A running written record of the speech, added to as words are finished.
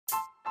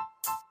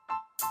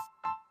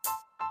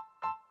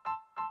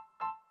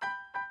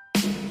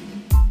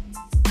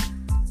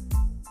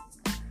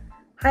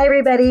Hi,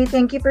 everybody.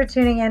 Thank you for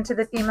tuning in to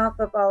the Female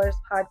Footballers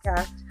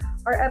podcast.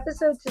 Our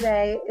episode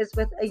today is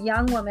with a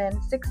young woman,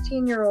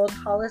 16-year-old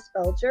Hollis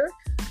Belger.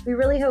 We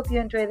really hope you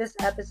enjoy this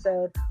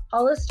episode.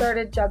 Hollis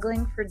started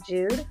juggling for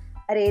Jude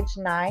at age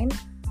 9,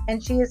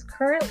 and she is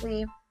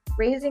currently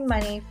raising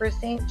money for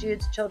St.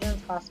 Jude's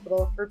Children's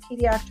Hospital for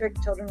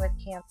pediatric children with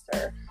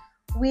cancer.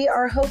 We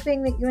are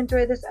hoping that you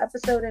enjoy this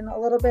episode and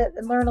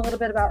learn a little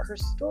bit about her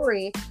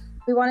story.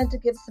 We wanted to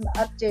give some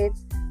updates.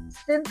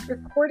 Since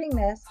recording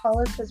this,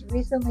 Hollis has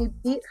recently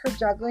beat her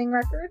juggling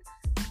record,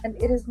 and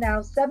it is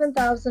now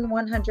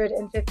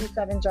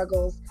 7,157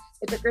 juggles.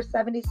 It took her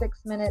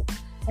 76 minutes,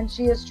 and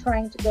she is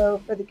trying to go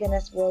for the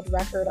Guinness World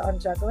Record on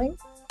juggling.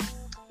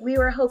 We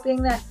were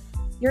hoping that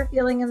you're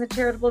feeling in the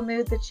charitable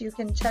mood that you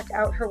can check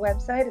out her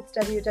website. It's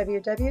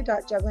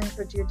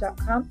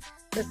www.jugglingforjude.com.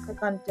 Just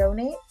click on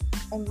donate,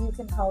 and you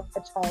can help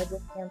a child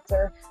with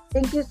cancer.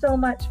 Thank you so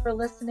much for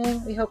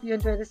listening. We hope you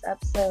enjoy this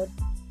episode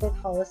with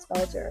Hollis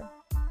Belger.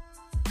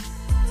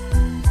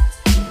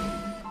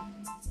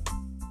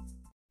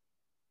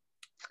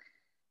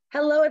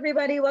 Hello,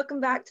 everybody.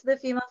 Welcome back to the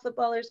Female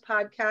Footballers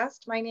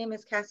podcast. My name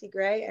is Cassie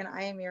Gray, and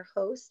I am your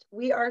host.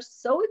 We are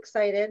so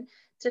excited.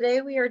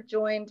 Today, we are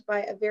joined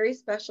by a very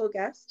special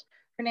guest.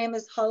 Her name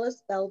is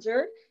Hollis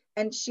Belger,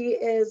 and she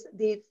is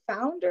the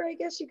founder, I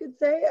guess you could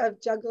say,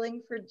 of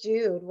Juggling for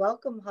Jude.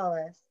 Welcome,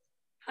 Hollis.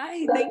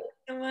 Hi, thank you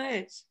so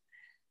much.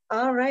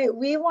 All right.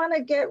 We want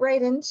to get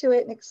right into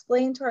it and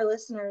explain to our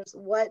listeners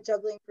what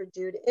Juggling for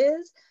Jude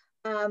is.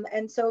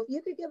 And so if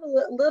you could give a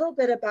little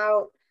bit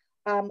about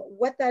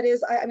what that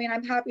is. I mean,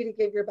 I'm happy to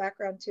give your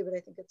background too, but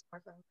I think it's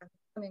more fun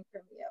coming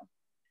from you.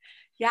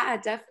 Yeah,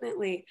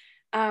 definitely.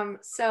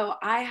 So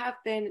I have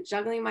been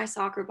juggling my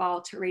soccer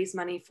ball to raise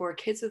money for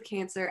kids with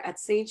cancer at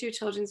St. Jude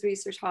Children's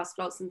Research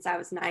Hospital since I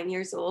was 9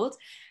 years old.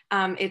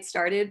 It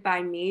started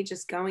by me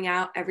just going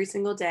out every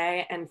single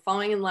day and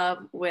falling in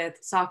love with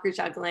soccer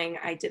juggling.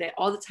 I did it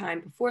all the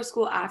time, before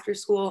school, after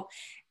school,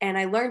 and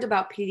I learned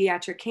about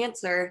pediatric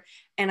cancer.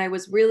 And I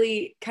was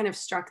really kind of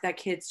struck that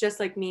kids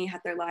just like me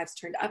had their lives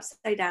turned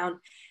upside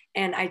down.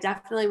 And I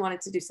definitely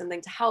wanted to do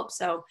something to help.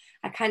 So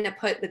I kind of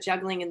put the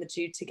juggling and the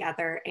Jude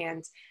together.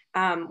 And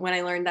when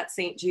I learned that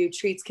St. Jude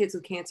treats kids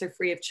with cancer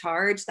free of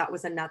charge, that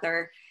was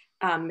another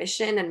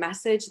mission and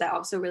message that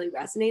also really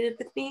resonated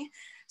with me.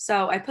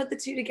 So I put the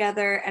two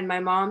together, and my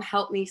mom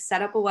helped me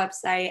set up a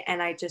website, and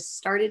I just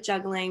started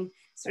juggling,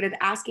 started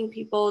asking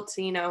people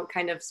to,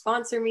 kind of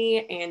sponsor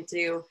me and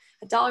do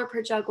 $1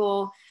 per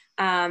juggle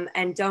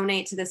and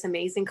donate to this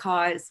amazing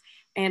cause.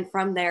 And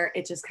from there,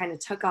 it just kind of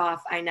took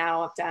off. I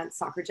now have done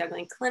soccer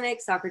juggling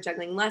clinics, soccer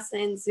juggling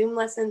lessons, Zoom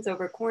lessons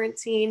over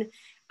quarantine,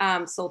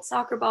 sold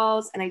soccer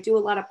balls, and I do a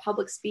lot of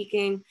public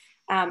speaking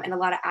and a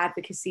lot of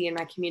advocacy in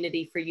my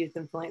community for youth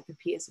and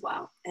philanthropy as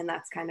well. And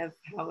that's kind of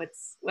what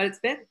it's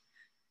been.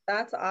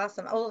 That's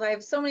awesome. Oh, I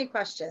have so many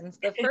questions.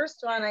 The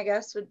first one, I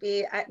guess, would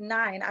be at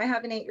 9. I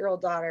have an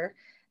 8-year-old daughter.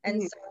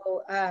 And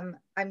so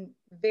I'm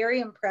very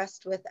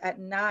impressed with at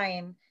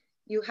 9,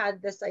 you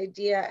had this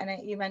idea,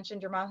 and you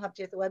mentioned your mom helped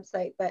you with the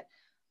website, but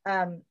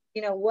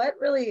what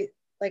really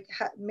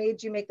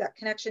made you make that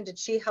connection? Did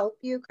she help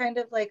you kind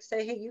of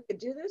say, hey, you could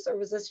do this, or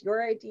was this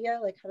your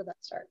idea? How did that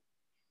start?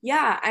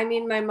 Yeah, I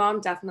mean, my mom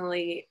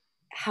definitely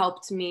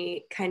helped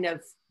me kind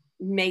of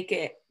make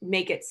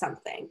it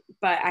something,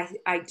 but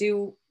I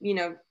do,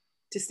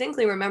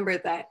 distinctly remember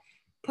that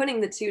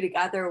putting the two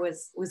together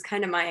was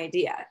kind of my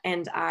idea.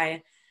 And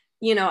I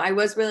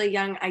was really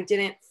young. I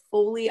didn't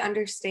fully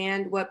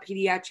understand what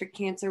pediatric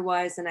cancer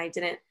was, and I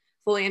didn't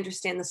fully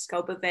understand the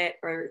scope of it,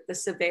 or the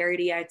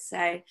severity, I'd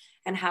say,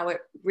 and how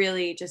it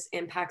really just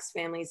impacts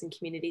families and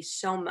communities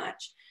so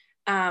much.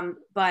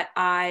 But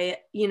I,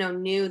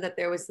 knew that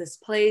there was this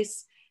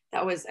place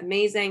that was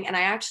amazing. And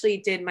I actually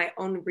did my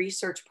own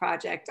research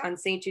project on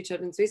St. Jude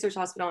Children's Research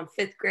Hospital in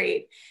 5th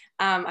grade.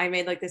 I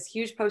made this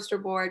huge poster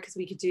board because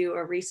we could do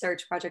a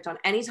research project on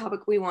any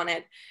topic we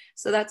wanted.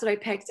 So that's what I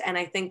picked. And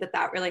I think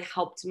that really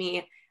helped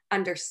me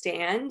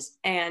understand.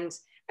 And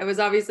I was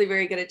obviously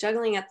very good at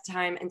juggling at the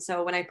time. And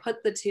so when I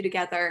put the two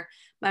together,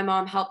 my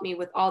mom helped me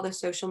with all the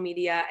social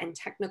media and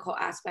technical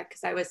aspect,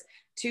 because I was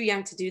too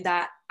young to do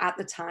that at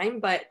the time.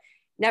 But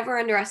never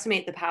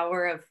underestimate the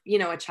power of,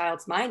 a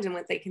child's mind and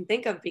what they can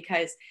think of,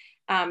 because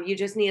you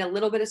just need a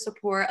little bit of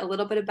support, a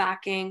little bit of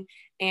backing,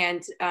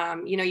 and,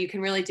 you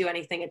can really do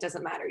anything. It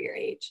doesn't matter your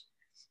age.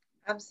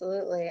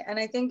 Absolutely. And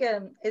I think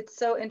it's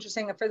so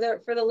interesting for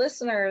the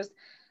listeners,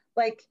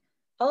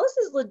 Hollis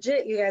is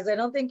legit, you guys. I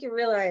don't think you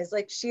realize,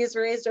 she has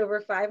raised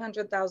over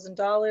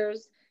 $500,000.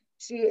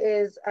 She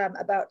is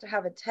about to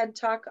have a TED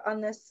Talk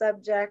on this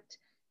subject.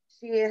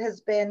 She has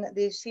been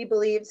the She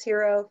Believes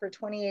hero for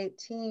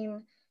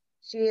 2018.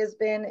 She has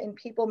been in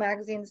People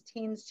Magazine's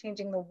Teens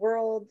Changing the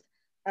World,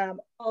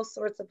 all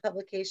sorts of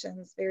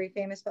publications, very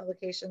famous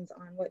publications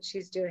on what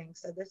she's doing.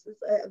 So this is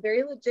a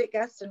very legit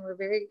guest, and we're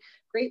very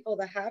grateful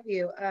to have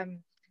you.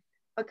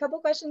 A couple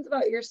questions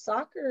about your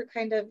soccer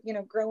kind of,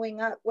 growing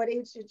up. What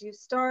age did you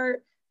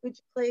start? Who'd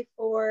you play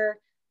for?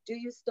 Do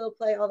you still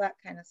play? All that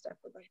kind of stuff.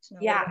 Would like to know.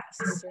 Yeah,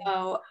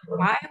 so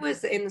I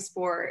was in the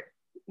sport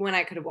when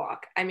I could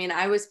walk. I mean,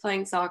 I was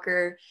playing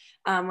soccer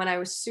when I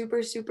was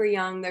super, super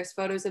young. There's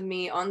photos of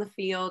me on the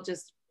field,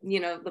 just,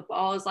 the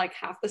ball is like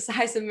half the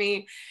size of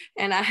me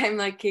and I'm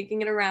like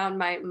kicking it around.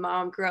 My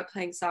mom grew up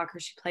playing soccer.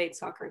 She played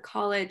soccer in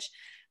college.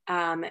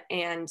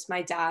 And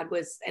my dad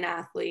was an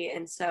athlete.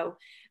 And so,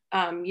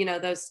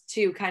 those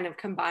two kind of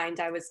combined,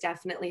 I was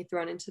definitely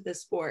thrown into the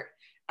sport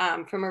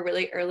from a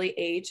really early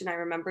age. And I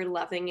remember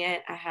loving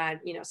it. I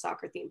had,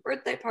 soccer themed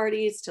birthday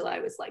parties till I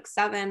was like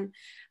 7.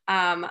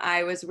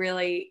 I was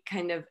really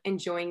kind of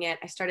enjoying it.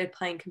 I started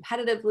playing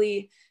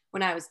competitively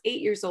when I was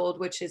 8 years old,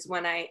 which is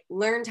when I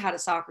learned how to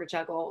soccer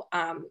juggle.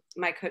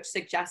 My coach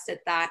suggested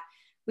that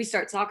we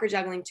start soccer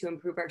juggling to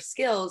improve our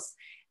skills.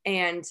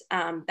 And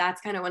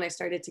that's kind of when I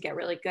started to get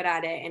really good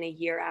at it. And a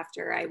year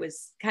after I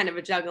was kind of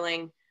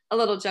a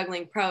little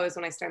juggling pro is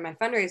when I started my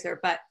fundraiser.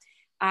 But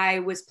I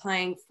was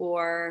playing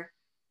for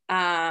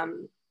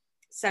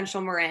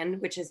Central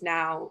Marin, which is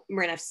now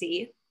Marin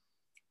FC.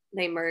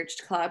 They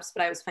merged clubs,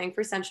 but I was playing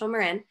for Central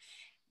Marin.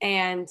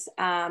 And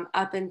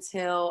up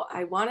until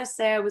I want to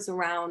say I was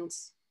around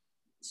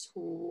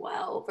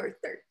 12 or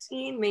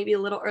 13, maybe a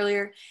little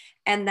earlier.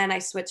 And then I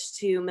switched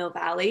to Mill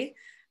Valley.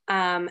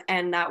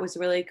 And that was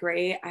really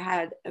great. I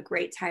had a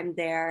great time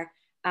there.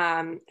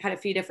 Had a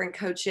few different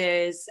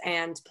coaches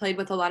and played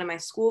with a lot of my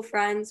school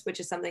friends, which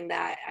is something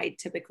that I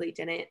typically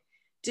didn't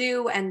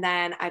do. And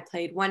then I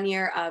played 1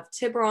 year of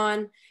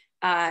Tiburon,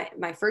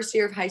 my first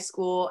year of high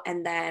school.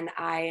 And then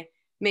I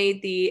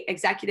made the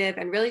executive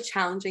and really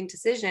challenging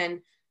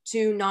decision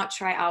to not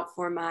try out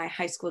for my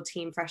high school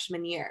team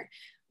freshman year,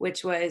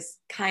 which was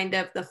kind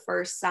of the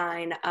first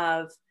sign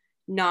of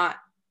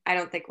I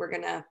don't think we're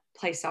going to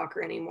play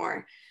soccer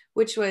anymore,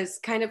 which was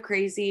kind of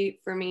crazy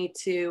for me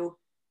to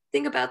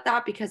think about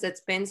that because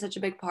it's been such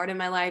a big part of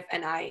my life.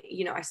 And I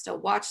still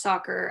watch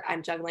soccer.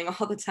 I'm juggling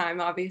all the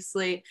time,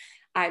 obviously.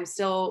 I'm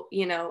still,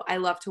 I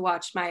love to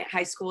watch my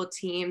high school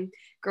team,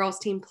 girls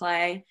team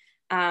play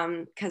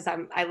because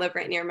I live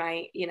right near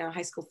my,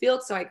 high school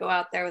field. So I go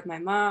out there with my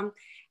mom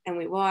and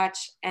we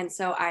watch. And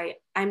so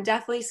I'm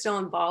definitely still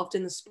involved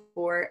in the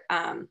sport.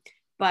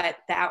 But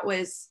that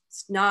was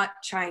not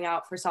trying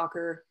out for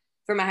soccer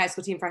for my high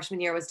school team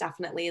freshman year was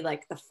definitely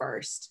like the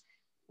first,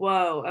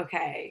 whoa,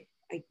 okay,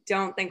 I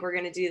don't think we're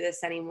going to do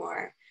this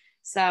anymore.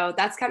 So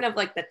that's kind of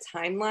like the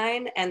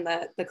timeline and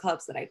the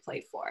clubs that I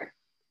played for.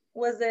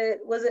 Was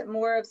it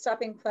more of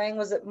stopping playing?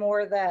 Was it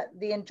more that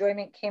the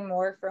enjoyment came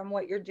more from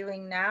what you're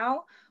doing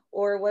now?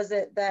 Or was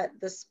it that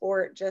the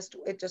sport just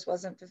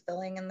wasn't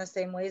fulfilling in the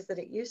same ways that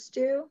it used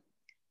to?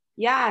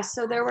 Yeah,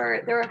 so there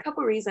were a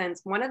couple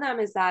reasons. One of them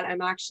is that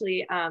I'm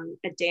actually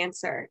a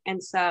dancer.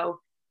 And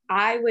so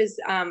I was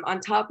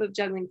on top of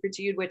juggling for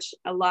Jude, which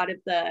a lot of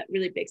the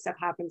really big stuff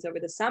happens over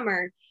the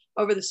summer.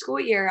 Over the school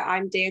year,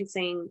 I'm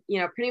dancing,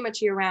 pretty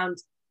much year round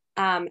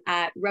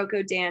at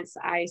Roko Dance.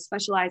 I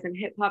specialize in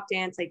hip hop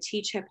dance. I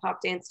teach hip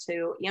hop dance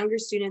to younger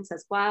students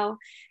as well.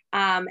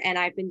 And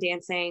I've been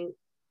dancing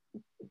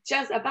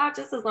just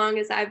as long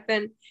as I've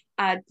been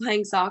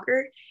playing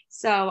soccer.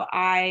 So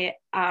I,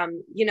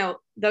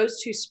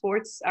 those two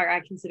sports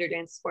I consider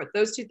dance sport.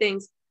 Those two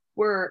things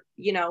were,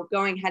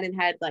 going head in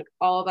head, like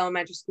all of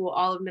elementary school,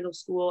 all of middle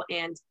school.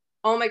 And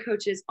all my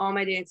coaches, all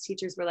my dance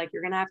teachers were like,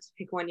 you're going to have to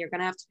pick one. You're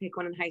going to have to pick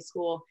one in high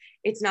school.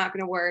 It's not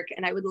going to work.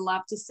 And I would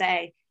love to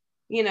say,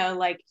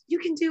 like you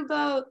can do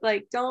both.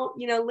 Like, don't,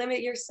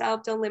 limit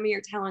yourself. Don't limit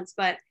your talents.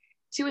 But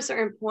to a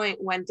certain point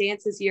when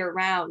dance is year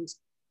round,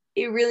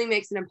 it really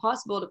makes it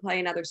impossible to play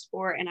another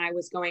sport. And I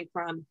was going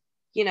from,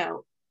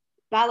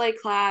 ballet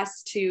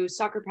class to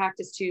soccer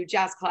practice to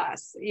jazz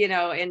class,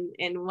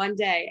 in one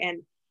day.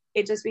 And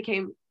it just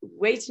became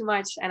way too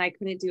much and I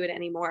couldn't do it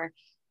anymore.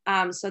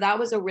 So that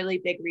was a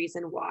really big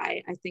reason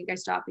why I think I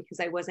stopped, because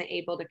I wasn't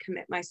able to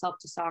commit myself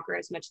to soccer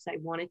as much as I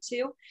wanted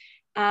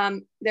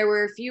to. There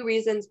were a few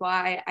reasons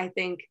why I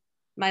think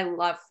my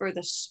love for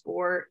the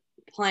sport,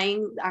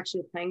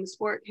 actually playing the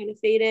sport kind of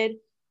faded.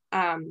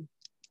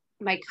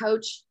 My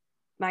coach,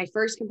 my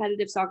first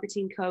competitive soccer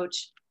team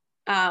coach,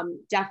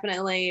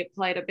 definitely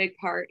played a big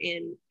part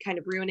in kind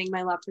of ruining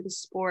my love for the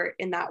sport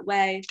in that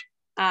way.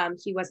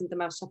 He wasn't the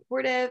most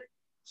supportive.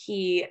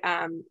 He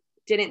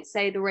didn't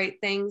say the right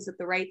things at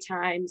the right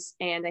times.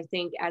 And I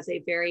think as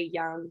a very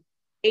young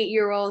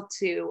 8-year-old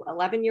to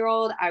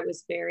 11-year-old, I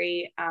was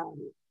very,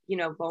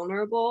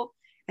 vulnerable.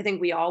 I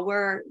think we all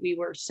were. We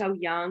were so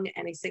young.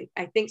 And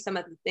I think some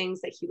of the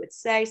things that he would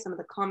say, some of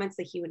the comments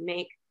that he would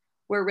make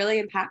were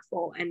really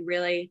impactful and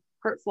really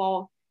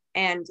hurtful.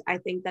 And I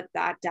think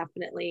that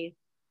definitely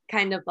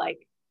kind of like,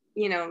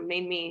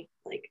 made me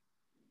like,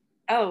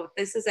 oh,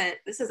 this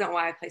isn't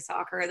why I play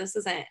soccer. This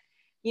isn't,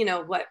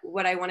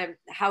 what I want to,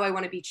 how I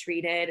want to be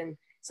treated. And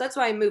so that's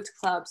why I moved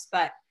clubs,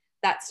 but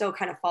that still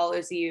kind of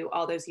follows you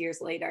all those years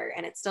later.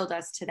 And it still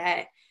does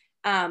today.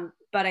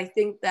 But I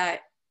think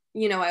that,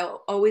 I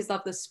always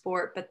loved the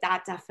sport, but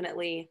that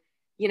definitely,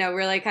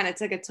 really kind of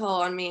took a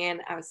toll on me.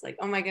 And I was like,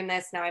 oh my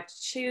goodness, now I have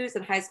to choose.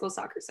 And high school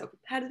soccer is so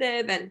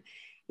competitive. And,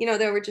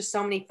 there were just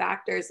so many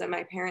factors that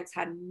my parents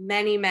had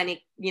many,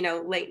 many,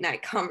 late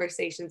night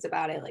conversations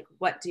about it. Like,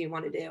 what do you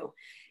want to do?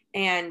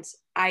 And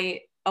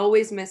I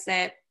always miss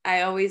it.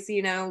 I always,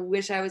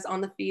 wish I was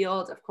on the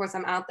field. Of course,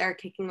 I'm out there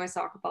kicking my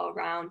soccer ball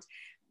around,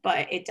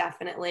 but it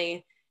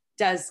definitely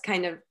does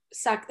kind of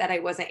suck that I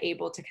wasn't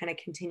able to kind of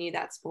continue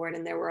that sport.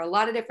 And there were a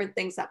lot of different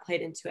things that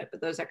played into it, but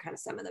those are kind of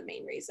some of the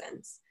main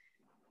reasons.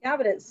 Yeah,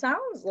 but it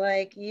sounds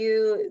like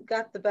you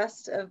got the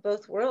best of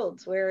both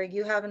worlds where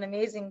you have an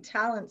amazing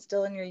talent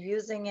still and you're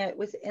using it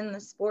within the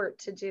sport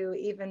to do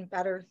even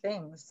better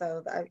things.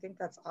 So I think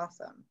that's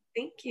awesome.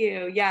 Thank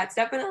you. Yeah, it's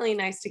definitely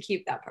nice to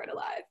keep that part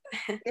alive.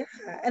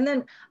 Yeah. And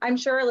then I'm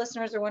sure our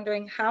listeners are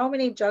wondering how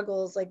many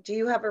juggles, like, do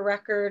you have a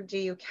record? Do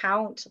you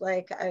count?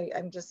 Like,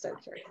 I'm just so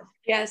curious.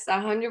 Yes,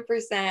 100%.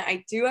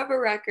 I do have a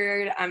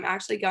record. I'm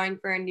actually going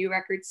for a new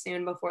record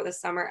soon before the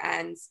summer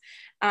ends.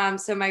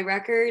 So my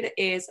record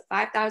is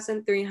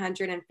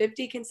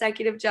 5,350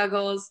 consecutive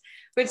juggles,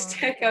 which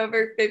took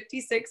over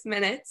 56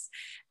 minutes.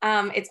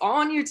 It's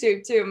all on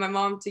YouTube too. My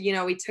mom,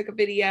 we took a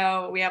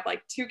video. We have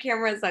like 2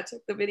 cameras that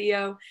took the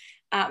video.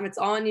 It's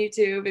all on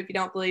YouTube if you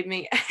don't believe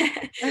me.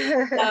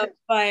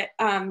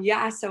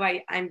 Yeah, so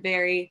I'm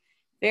very,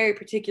 very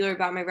particular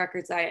about my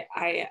records.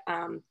 I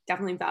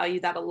definitely value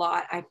that a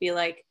lot. I feel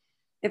like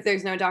if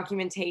there's no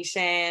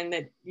documentation,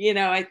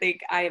 I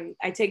think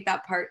I take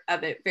that part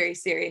of it very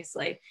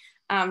seriously.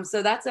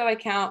 So that's how I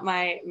count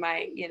my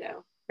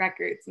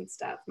records and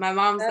stuff. My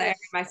mom's there.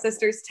 My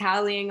sister's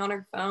tallying on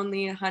her phone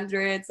the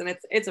hundreds, and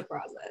it's a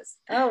process.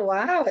 Oh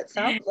wow, it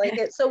sounds like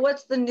it. So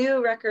what's the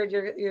new record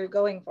you're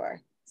going for?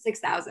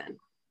 6,000.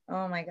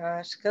 Oh my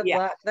gosh, good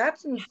luck.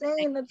 That's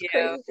insane. That's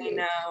crazy.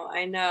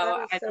 I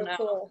know. That is so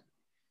cool.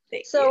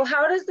 Thank so you.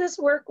 How does this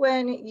work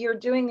when you're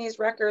doing these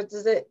records?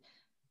 Is it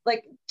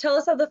like, tell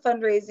us how the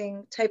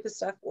fundraising type of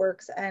stuff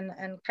works and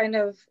kind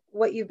of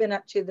what you've been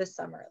up to this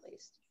summer at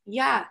least?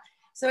 Yeah.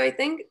 So I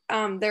think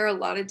there are a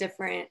lot of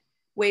different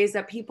ways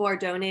that people are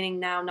donating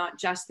now, not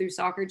just through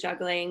soccer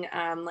juggling,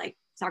 like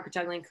soccer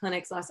juggling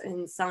clinics,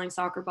 lessons, selling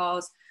soccer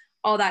balls.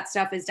 All that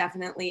stuff is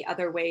definitely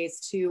other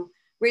ways to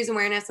raise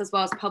awareness, as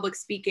well as public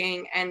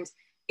speaking. And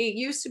it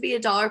used to be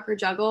 $1 per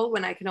juggle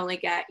when I could only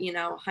get,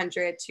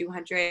 100,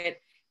 200.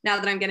 Now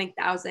that I'm getting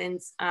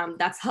thousands,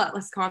 that's a lot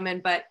less common.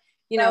 But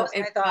that was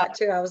my thought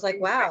too. I was like,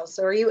 wow,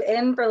 so are you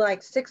in for like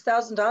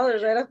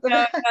 $6,000 right off the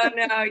bat?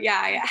 No,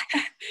 yeah.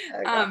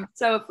 Okay.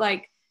 So if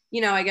I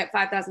get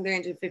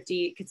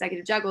 5,350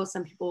 consecutive juggles,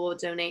 some people will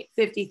donate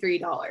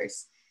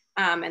 $53,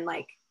 and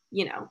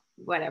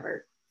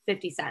whatever,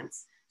 50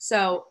 cents.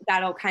 So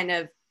that'll kind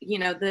of,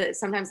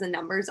 sometimes the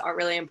numbers are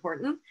really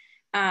important.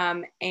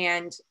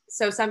 And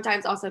so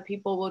sometimes also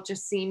people will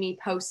just see me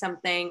post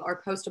something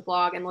or post a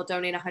blog and they'll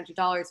donate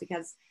 $100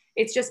 because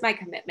it's just my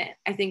commitment,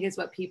 I think, is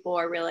what people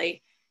are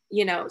really,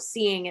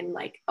 seeing, and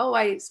like, oh,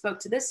 I spoke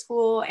to this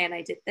school and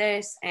I did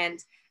this and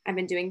I've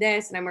been doing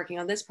this and I'm working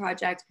on this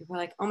project. People are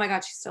like, oh my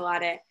God, she's still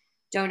at it,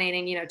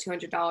 donating,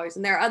 $200.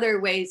 And there are other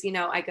ways,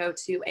 I go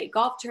to a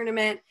golf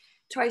tournament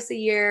twice a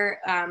year,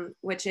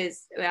 which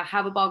is a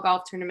Have a Ball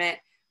golf tournament,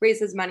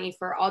 raises money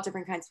for all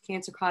different kinds of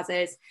cancer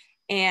causes.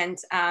 And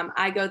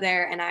I go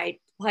there and I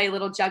play a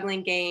little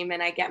juggling game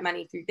and I get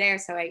money through there.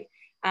 So I,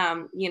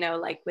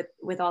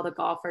 with all the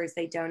golfers,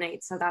 they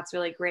donate. So that's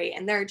really great.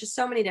 And there are just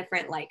so many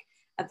different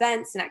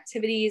events and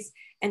activities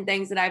and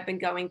things that I've been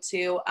going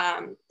to.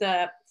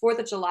 The 4th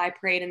of July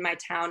parade in my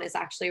town is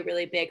actually a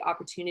really big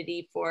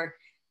opportunity for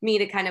me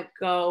to kind of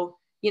go,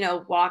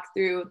 walk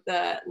through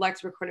the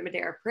Larkspur Corte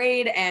Madera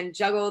parade and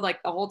juggle the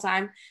whole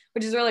time,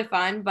 which is really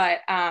fun. But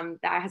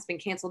that has been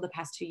canceled the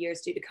past 2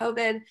 years due to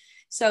COVID.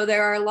 So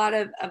there are a lot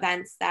of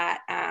events that,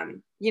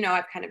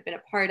 I've kind of been a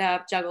part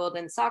of, juggled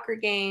in soccer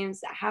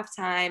games at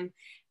halftime.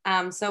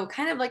 So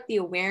kind of the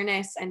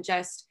awareness and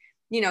just,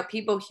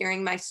 people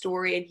hearing my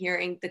story and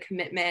hearing the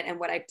commitment and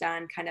what I've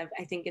done kind of,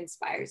 I think,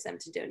 inspires them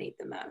to donate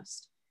the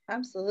most.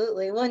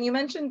 Absolutely. Well, and you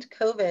mentioned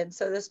COVID.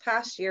 So this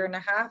past year and a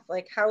half,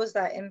 how has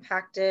that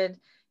impacted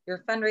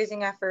your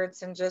fundraising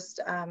efforts and just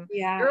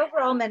your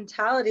overall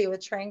mentality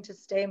with trying to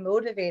stay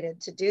motivated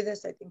to do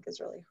this? I think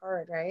is really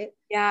hard, right?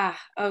 Yeah.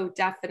 Oh,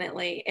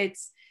 definitely.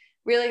 It's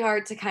really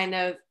hard to kind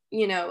of,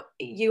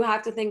 you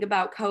have to think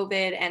about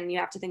COVID and you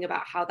have to think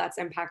about how that's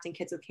impacting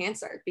kids with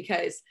cancer,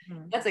 because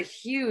that's a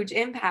huge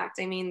impact.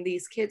 I mean,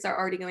 these kids are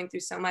already going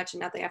through so much,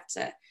 and now they have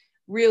to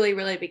really,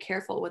 really be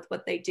careful with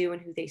what they do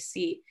and who they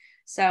see.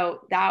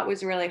 So that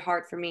was really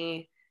hard for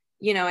me,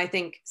 I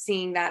think,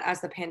 seeing that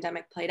as the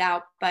pandemic played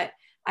out. But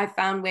I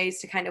found ways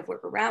to kind of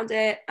work around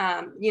it.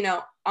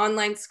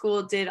 Online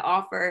school did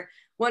offer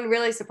one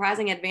really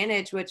surprising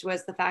advantage, which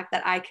was the fact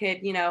that I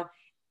could,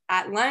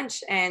 at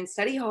lunch and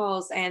study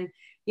halls and,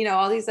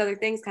 all these other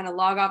things, kind of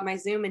log off my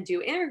Zoom and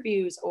do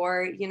interviews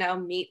or,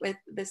 meet with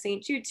the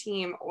St. Jude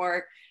team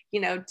or,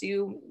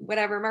 do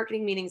whatever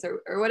marketing meetings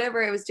or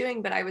whatever I was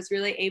doing. But I was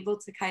really able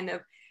to kind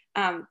of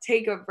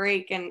take a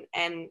break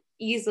and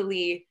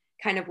easily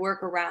kind of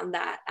work around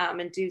that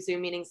and do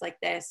Zoom meetings like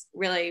this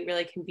really,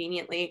 really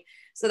conveniently.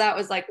 So that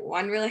was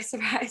one really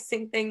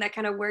surprising thing that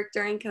kind of worked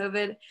during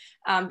COVID.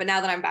 But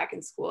now that I'm back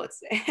in school,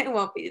 it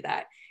won't be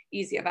that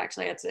easy. I've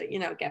actually had to,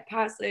 get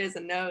passes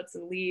and notes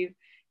and leave,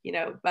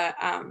 but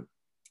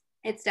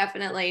It's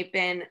definitely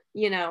been,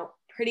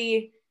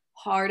 pretty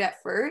hard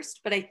at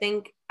first, but I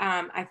think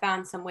I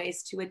found some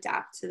ways to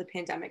adapt to the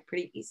pandemic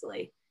pretty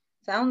easily.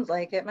 Sounds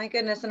like it. My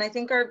goodness. And I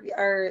think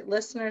our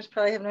listeners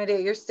probably have no idea.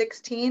 You're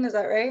 16, is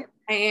that right?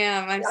 I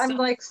am. I'm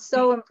like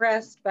so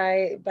impressed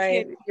by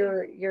Yeah.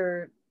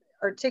 your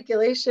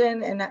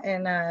articulation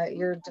and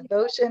your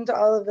devotion to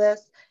all of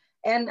this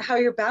and how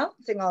you're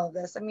balancing all of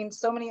this. I mean,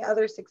 so many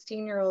other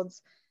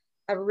 16-year-olds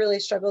have really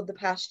struggled the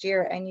past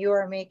year, and you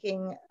are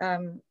making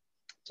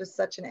just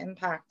such an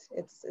impact.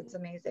 It's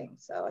amazing.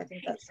 So I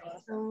think that's Thank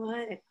you so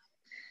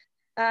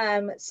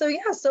much. so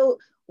yeah, so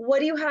what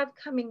do you have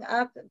coming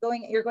up?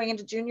 You're going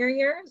into junior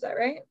year, is that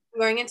right? I'm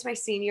going into my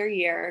senior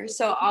year.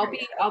 So I'll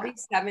be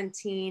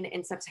 17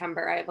 in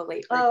September. I have a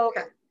late birthday. Oh,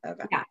 okay.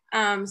 Okay.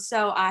 Yeah.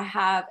 So I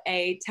have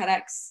a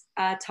TEDx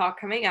talk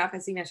coming up,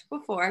 as you mentioned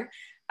before.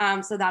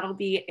 So that'll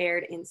be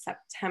aired in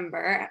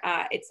September.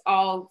 It's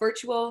all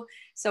virtual,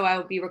 so I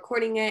will be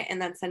recording it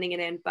and then sending it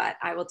in. But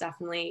I will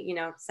definitely,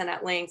 send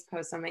out links,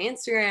 post on my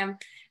Instagram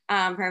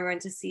for everyone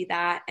to see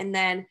that. And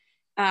then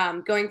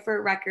going for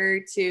a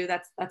record too.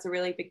 That's a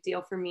really big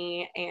deal for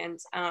me. And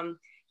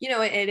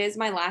it is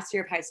my last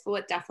year of high school.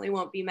 It definitely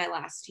won't be my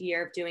last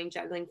year of doing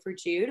juggling for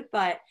Jude,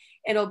 but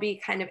it'll be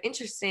kind of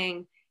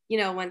interesting,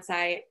 once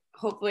I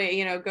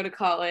hopefully, go to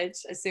college,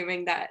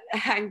 assuming that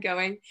I'm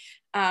going,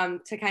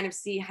 to kind of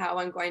see how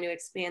I'm going to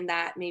expand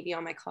that maybe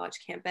on my college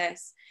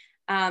campus.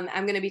 I'm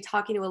going to be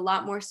talking to a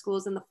lot more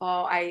schools in the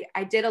fall.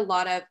 I did a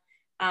lot of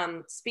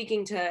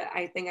speaking to,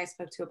 I think I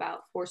spoke to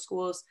about 4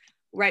 schools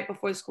right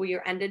before the school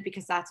year ended,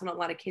 because that's when a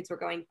lot of kids were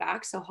going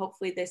back. So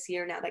hopefully this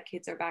year, now that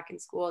kids are back in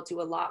school, I'll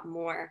do a lot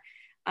more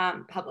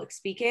public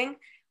speaking,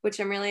 which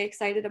I'm really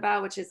excited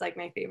about, which is like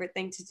my favorite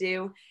thing to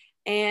do.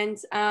 And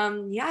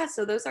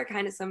so those are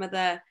kind of some of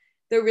the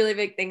really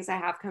big things I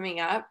have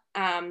coming up,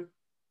 and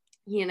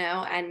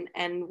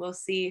we'll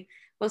see.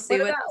 What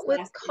about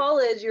with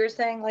college? You were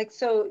saying, like,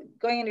 so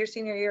going into your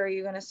senior year, are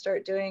you going to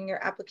start doing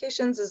your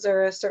applications? Is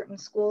there a certain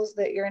schools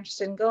that you're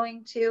interested in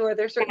going to? Are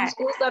there certain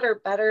schools that are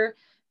better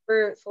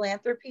for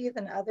philanthropy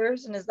than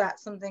others? And is that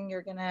something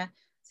you're gonna,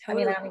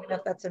 Totally. I don't even know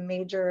if that's a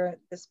major at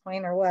this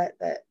point or what,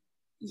 but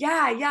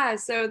yeah.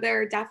 So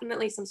there are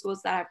definitely some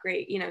schools that have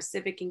great,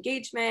 civic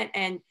engagement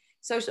and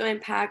social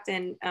impact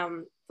and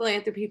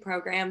philanthropy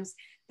programs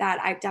that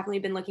I've definitely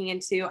been looking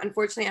into.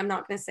 Unfortunately, I'm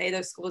not going to say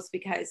those schools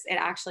because it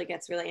actually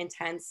gets really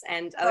intense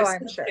and other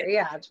I'm sure.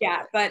 Yeah. Totally.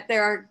 Yeah. But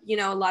there are,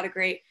 a lot of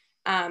great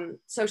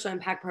social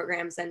impact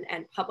programs and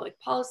public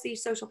policy,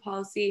 social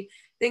policy,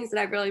 things that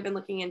I've really been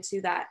looking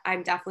into that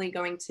I'm definitely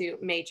going to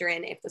major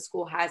in if the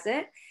school has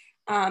it.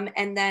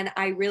 And then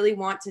I really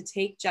want to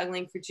take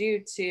Juggling for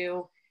Jude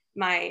to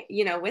my,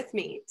 with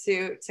me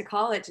to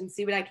college and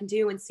see what I can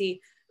do and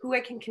see who I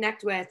can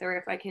connect with, or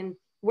if I can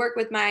work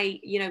with my,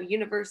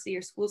 university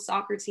or school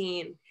soccer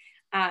team,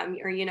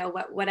 or,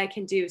 what I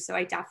can do. So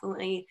I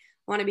definitely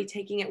want to be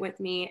taking it with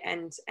me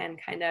and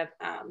kind of,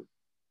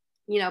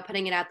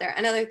 putting it out there.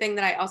 Another thing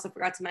that I also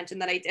forgot to mention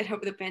that I did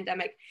over the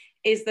pandemic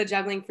is the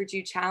Juggling for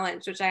Jude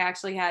challenge, which I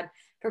actually had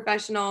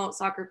professional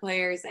soccer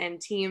players and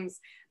teams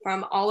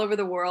from all over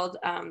the world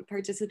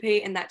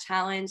participate in that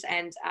challenge.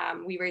 And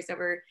we raised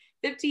over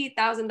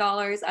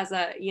 $50,000 as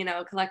a,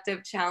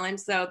 collective challenge.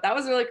 So that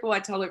was really cool. I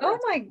totally. Oh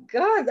my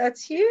God,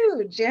 that's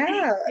huge.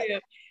 Yeah.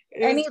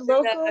 Any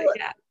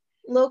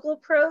local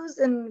pros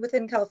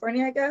within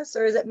California, I guess,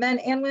 or is it men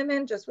and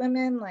women, just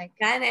women? Like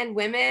men and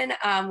women.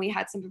 We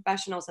had some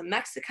professionals in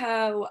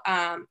Mexico,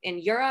 in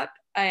Europe.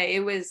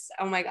 It was,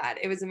 oh my God,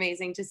 it was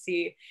amazing to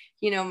see,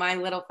 my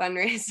little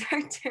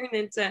fundraiser turn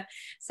into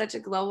such a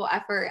global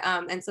effort.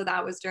 And so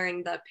that was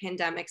during the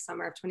pandemic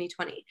summer of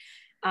 2020.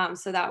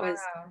 So that was,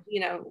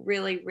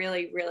 really,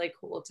 really, really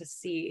cool to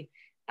see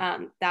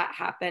that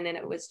happen. And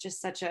it was just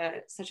such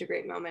a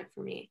great moment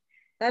for me.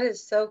 That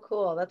is so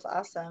cool. That's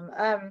awesome.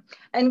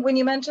 And when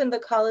you mentioned the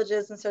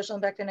colleges and social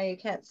impact, I know you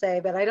can't say,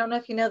 but I don't know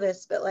if you know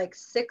this, but like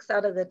 6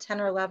 out of the 10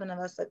 or 11 of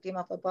us at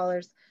female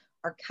footballers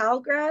are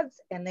Cal grads,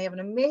 and they have an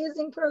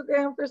amazing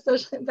program for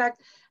social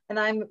impact. And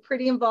I'm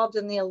pretty involved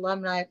in the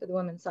alumni for the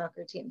women's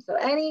soccer team. So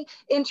any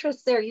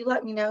interest there, you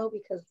let me know,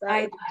 because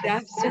that would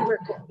be super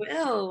cool.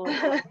 Will.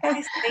 Yes,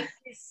 thank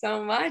you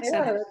so much.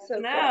 Yeah, that's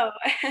so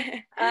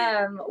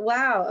cool.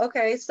 Wow.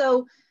 Okay.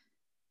 So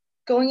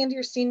going into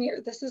your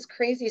senior, this is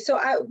crazy. So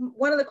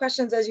one of the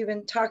questions as you've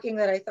been talking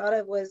that I thought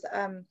of was,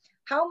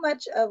 how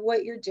much of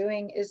what you're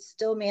doing is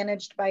still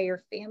managed by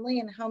your family,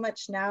 and how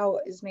much now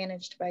is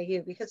managed by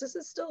you? Because this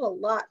is still a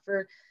lot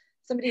for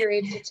somebody your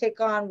age to take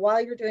on while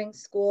you're doing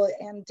school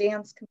and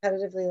dance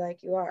competitively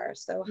like you are.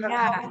 So how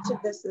much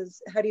of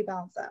this how do you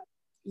balance that?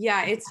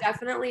 Yeah, it's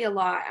definitely a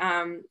lot.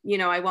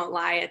 I won't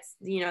lie. It's,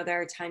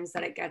 there are times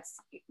that it gets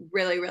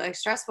really, really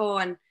stressful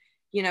and,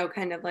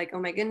 kind of like, oh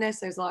my goodness,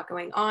 there's a lot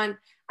going on.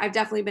 I've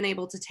definitely been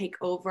able to take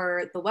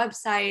over the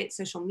website,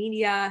 social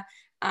media.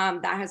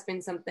 That has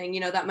been something,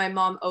 that my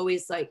mom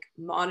always like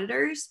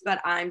monitors, but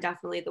I'm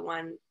definitely the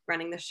one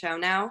running the show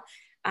now.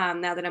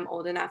 Now that I'm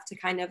old enough to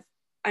kind of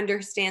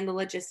understand the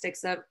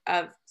logistics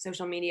of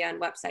social media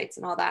and websites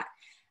and all that.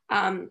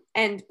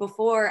 And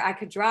before I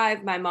could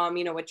drive, my mom,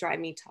 would drive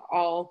me to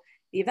all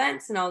the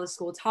events and all the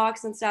school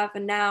talks and stuff.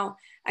 And now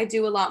I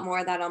do a lot more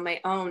of that on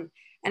my own.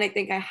 And I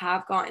think I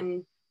have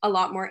gotten a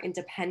lot more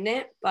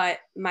independent, but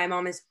my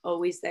mom is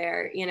always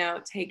there,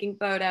 taking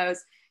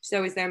photos. She's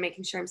always there,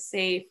 making sure I'm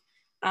safe,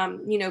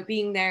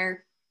 being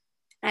there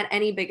at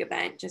any big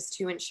event just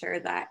to ensure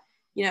that,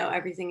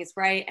 everything is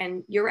right.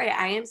 And you're right,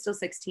 I am still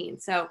 16.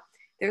 So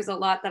there's a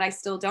lot that I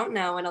still don't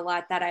know and a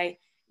lot that I,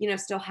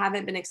 still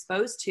haven't been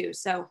exposed to.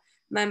 So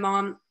my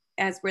mom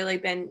has really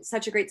been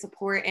such a great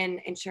support in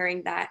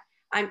ensuring that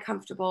I'm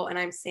comfortable and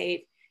I'm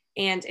safe.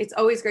 And it's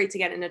always great to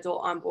get an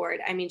adult on board.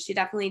 I mean, she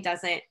definitely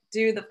doesn't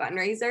do the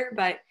fundraiser,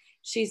 but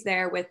she's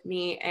there with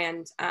me.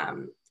 And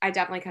I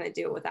definitely kind of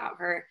do it without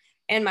her.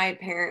 And my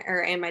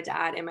and my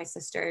dad and my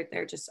sister,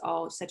 they're just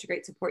all such a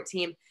great support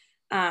team.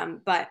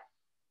 But,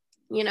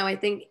 I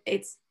think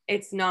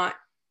it's not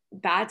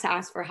bad to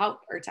ask for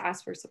help or to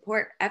ask for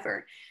support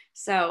ever.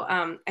 So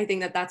I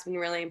think that that's been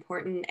really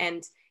important.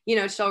 And,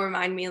 she'll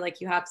remind me,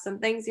 like, you have some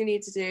things you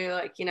need to do,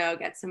 like,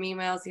 get some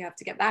emails you have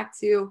to get back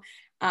to.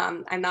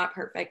 I'm not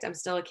perfect. I'm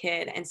still a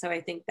kid. And so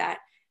I think that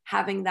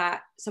having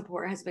that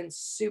support has been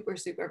super,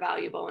 super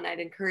valuable. And I'd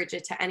encourage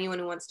it to anyone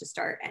who wants to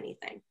start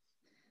anything.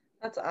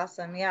 That's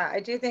awesome. Yeah, I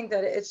do think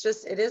that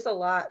it is a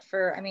lot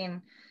for, I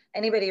mean,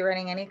 anybody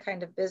running any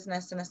kind of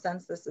business in a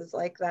sense, this is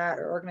like that,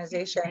 or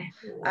organization.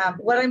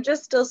 What I'm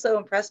just still so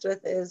impressed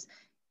with is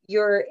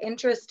your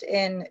interest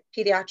in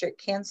pediatric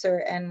cancer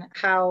and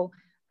how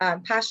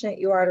passionate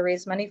you are to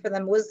raise money for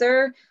them. Was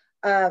there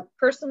a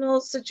personal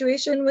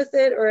situation with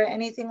it or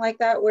anything like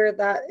that where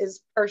that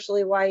is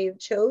partially why you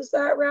chose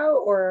that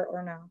route,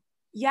 or no?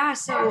 Yeah,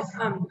 so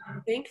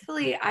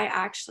thankfully, I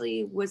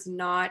actually was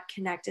not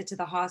connected to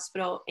the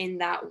hospital in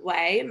that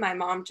way. My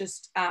mom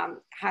just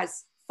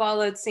has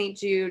followed St.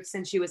 Jude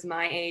since she was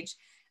my age,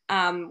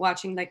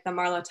 watching like the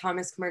Marlo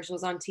Thomas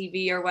commercials on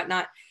TV or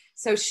whatnot.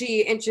 So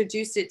she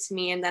introduced it to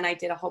me, and then I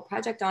did a whole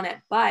project on it.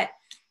 But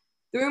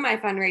through my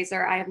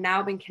fundraiser, I have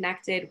now been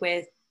connected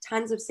with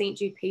tons of St.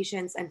 Jude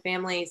patients and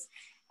families.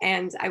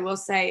 And I will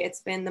say it's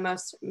been the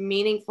most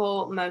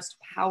meaningful, most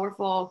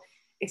powerful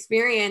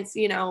experience,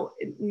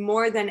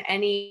 more than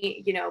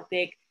any,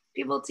 big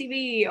People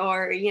TV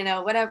or,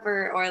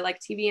 whatever, or like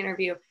TV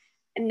interview.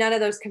 And none of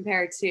those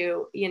compare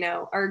to,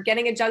 or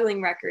getting a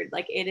juggling record.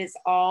 Like, it is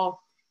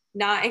all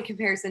not in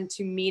comparison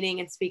to meeting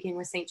and speaking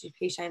with St. Jude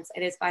patients.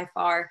 It is by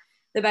far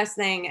the best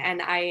thing.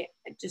 And I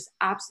just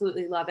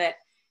absolutely love it.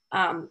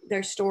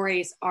 Their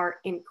stories are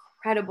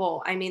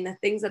incredible. I mean, the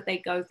things that they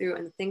go through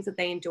and the things that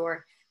they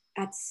endure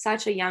at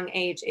such a young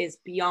age is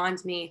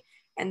beyond me.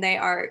 And they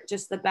are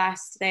just the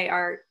best. They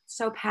are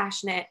so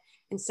passionate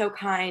and so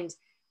kind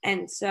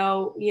and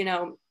so,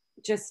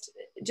 just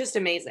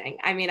amazing.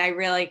 I mean, I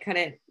really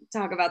couldn't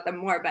talk about them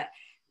more, but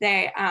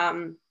they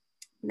have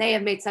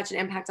made such an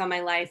impact on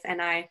my life.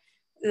 And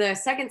the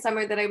second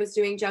summer that I was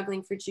doing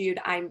Juggling for Jude,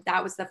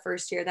 that was the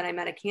first year that I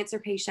met a cancer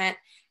patient,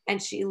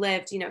 and she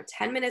lived,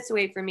 10 minutes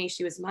away from me.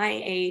 She was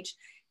my age,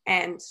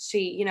 and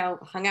she,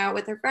 hung out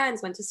with her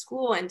friends, went to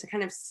school, and to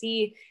kind of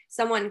see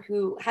someone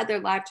who had their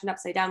life turned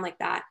upside down like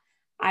that,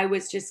 I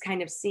was just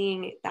kind of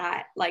seeing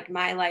that, like,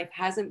 my life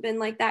hasn't been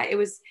like that. It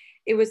was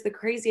the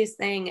craziest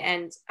thing.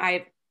 And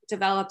I've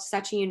developed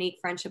such a unique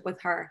friendship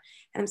with her,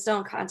 and I'm still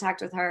in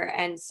contact with her.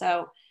 And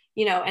so,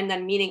 and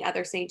then meeting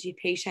other St. Jude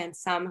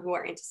patients, some who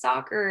are into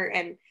soccer,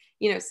 and,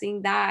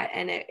 seeing that,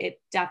 and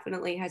it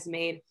definitely has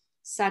made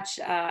such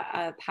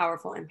a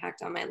powerful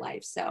impact on my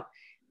life. So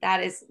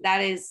that is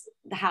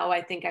how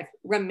I think I've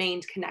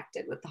remained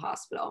connected with the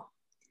hospital.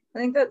 I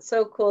think that's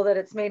so cool that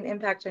it's made an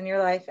impact on your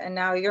life, and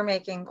now you're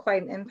making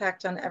quite an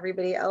impact on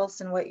everybody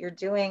else and what you're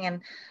doing.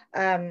 And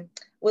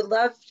would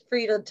love for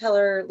you to tell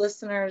our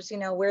listeners,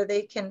 where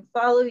they can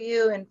follow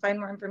you and find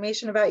more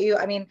information about you.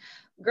 I mean,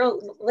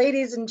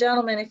 ladies and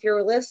gentlemen, if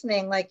you're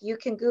listening, like, you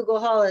can Google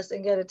Hollis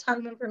and get a ton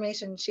of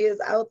information. She is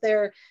out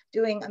there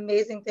doing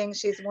amazing things.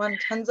 She's won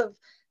tons of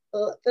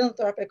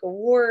philanthropic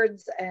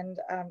awards, and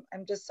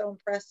I'm just so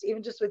impressed,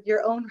 even just with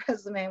your own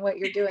resume and what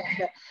you're doing.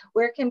 But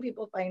where can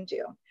people find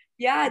you?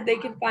 Yeah, they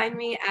can find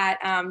me at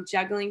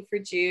Juggling for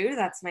Jude.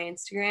 That's my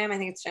Instagram. I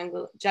think it's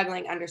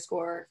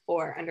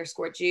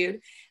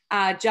juggling_for_Jude.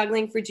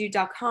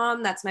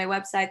 Jugglingforjude.com. That's my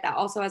website. That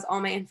also has all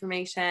my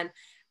information.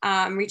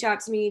 Reach out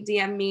to me,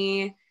 DM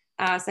me,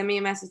 send me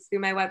a message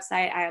through my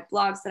website. I have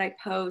blogs that I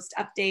post,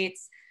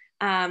 updates.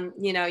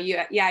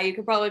 You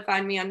can probably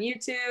find me on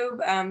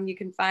YouTube. You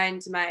can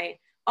find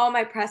all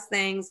my press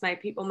things, my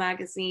People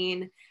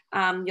magazine.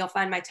 You'll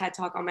find my TED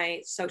Talk on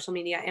my social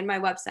media and my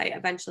website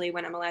eventually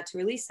when I'm allowed to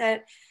release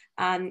it,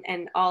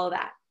 and all of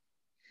that.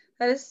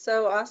 That is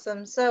so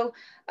awesome. So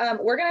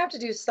we're going to have to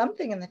do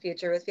something in the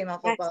future with female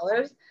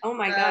footballers. Oh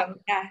my God.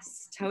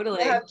 Yes, totally.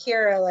 We'll have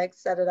Kira like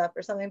set it up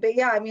or something. But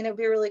yeah, I mean, it'd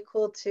be really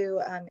cool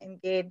to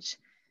engage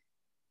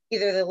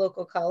either the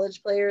local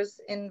college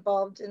players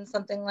involved in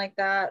something like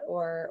that,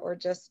 or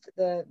just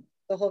the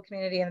whole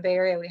community in the Bay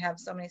Area. We have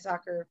so many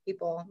soccer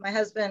people. My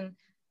husband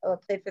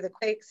played for the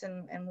Quakes,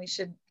 and we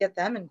should get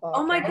them involved.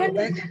 Oh my right?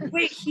 goodness. Like,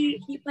 Wait,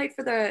 he played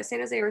for the San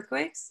Jose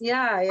Earthquakes?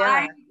 yeah, I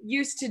yeah.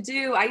 used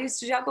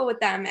to juggle with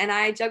them, and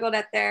I juggled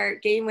at their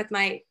game with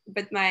my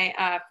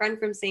friend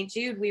from St.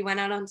 Jude. We went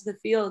out onto the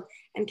field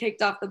and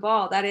kicked off the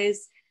ball. That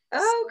is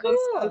Oh, so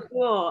cool.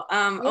 cool.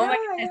 Oh my Yeah,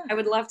 goodness, yeah. I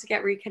would love to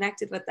get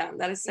reconnected with them.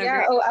 That is so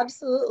Yeah, great. oh,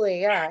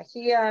 absolutely. Yeah.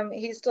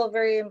 He's still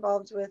very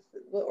involved with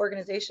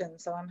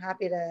organizations, so I'm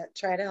happy to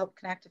try to help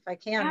connect if I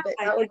can. But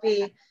that would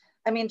be,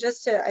 I mean,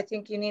 I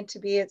think you need to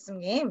be at some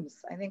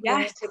games. I think we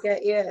Yes. need to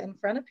get you in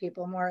front of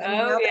people more. I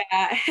mean, Oh now that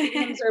yeah.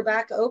 stadiums are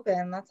back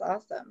open, that's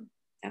awesome.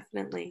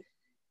 Definitely.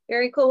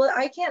 Very cool. Well,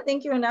 I can't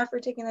thank you enough for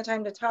taking the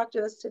time to talk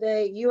to us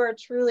today. You are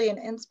truly an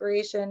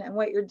inspiration, and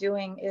what you're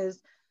doing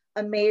is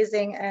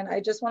amazing. And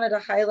I just wanted to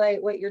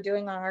highlight what you're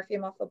doing on our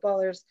Female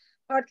Footballers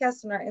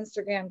podcast and our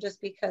Instagram,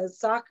 just because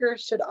soccer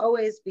should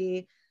always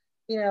be,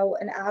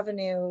 an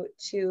avenue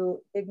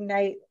to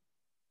ignite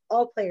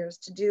all players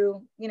to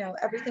do,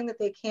 everything that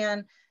they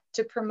can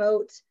to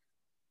promote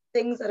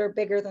things that are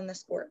bigger than the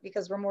sport,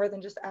 because we're more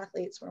than just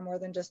athletes. We're more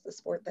than just the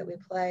sport that we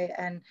play.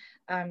 And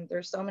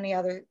there's so many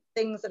other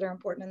things that are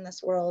important in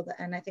this world.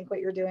 And I think what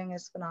you're doing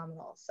is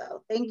phenomenal.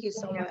 So thank you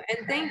so much.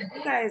 And thank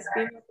you guys,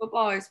 female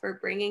footballers, for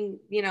bringing,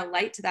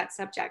 light to that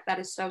subject. That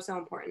is so, so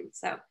important.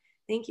 So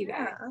thank you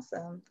guys. Yeah,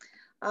 awesome.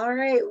 All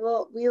right.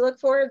 Well, we look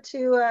forward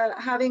to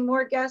having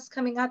more guests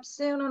coming up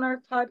soon on our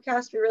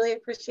podcast. We really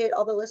appreciate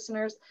all the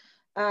listeners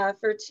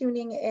for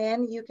tuning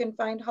in. You can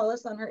find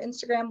Hollis on her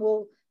Instagram.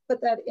 We'll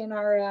put that in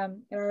our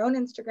own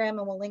Instagram,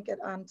 and we'll link it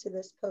onto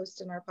this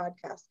post in our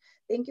podcast.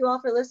 Thank you all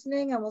for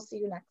listening, and we'll see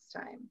you next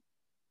time.